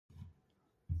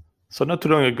So not too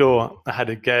long ago, I had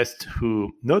a guest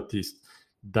who noticed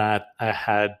that I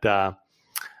had the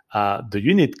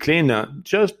unit cleaner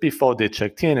just before they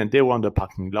checked in, and they were on the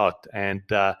parking lot. And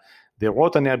they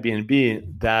wrote on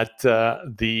Airbnb that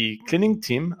the cleaning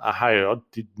team I hired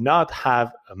did not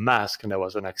have a mask, and that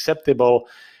was unacceptable.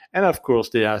 And of course,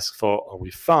 they asked for a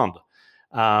refund.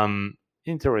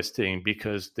 Interesting,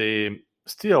 because they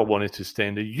still wanted to stay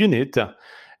in the unit.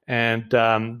 And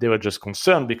they were just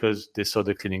concerned because they saw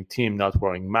the cleaning team not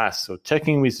wearing masks. So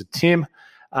checking with the team,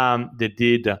 they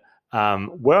did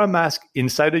wear a mask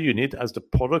inside the unit as the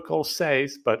protocol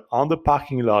says, but on the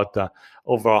parking lot,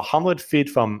 over 100 feet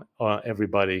from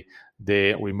everybody,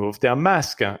 they removed their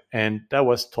mask, and that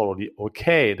was totally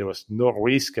okay. There was no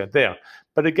risk there.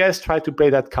 But the guests tried to play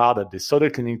that card that they saw the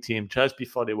cleaning team just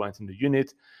before they went in the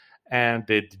unit, and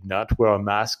they did not wear a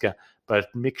mask. But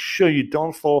make sure you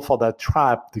don't fall for that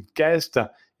trap. The guest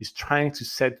is trying to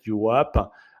set you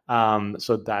up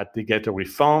so that they get a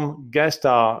refund. Guests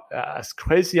are, as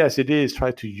crazy as it is,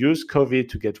 try to use COVID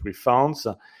to get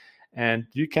refunds. And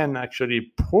you can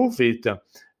actually prove it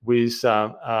with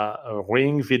a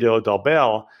Ring video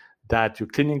doorbell that your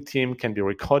cleaning team can be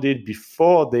recorded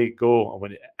before they go,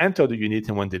 when they enter the unit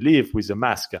and when they leave with a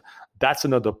mask. That's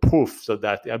another proof, so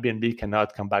that Airbnb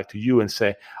cannot come back to you and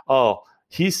say, oh,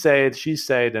 he said, she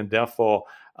said, and therefore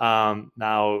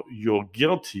now you're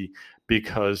guilty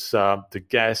because the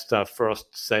guest first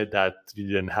said that you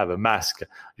didn't have a mask,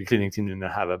 your cleaning team didn't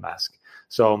have a mask.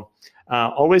 So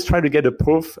always try to get a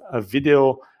proof. A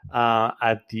video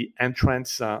at the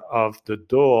entrance of the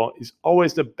door is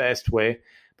always the best way.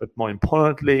 But more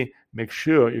importantly, make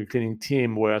sure your cleaning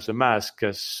team wears a mask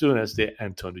as soon as they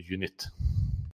enter the unit.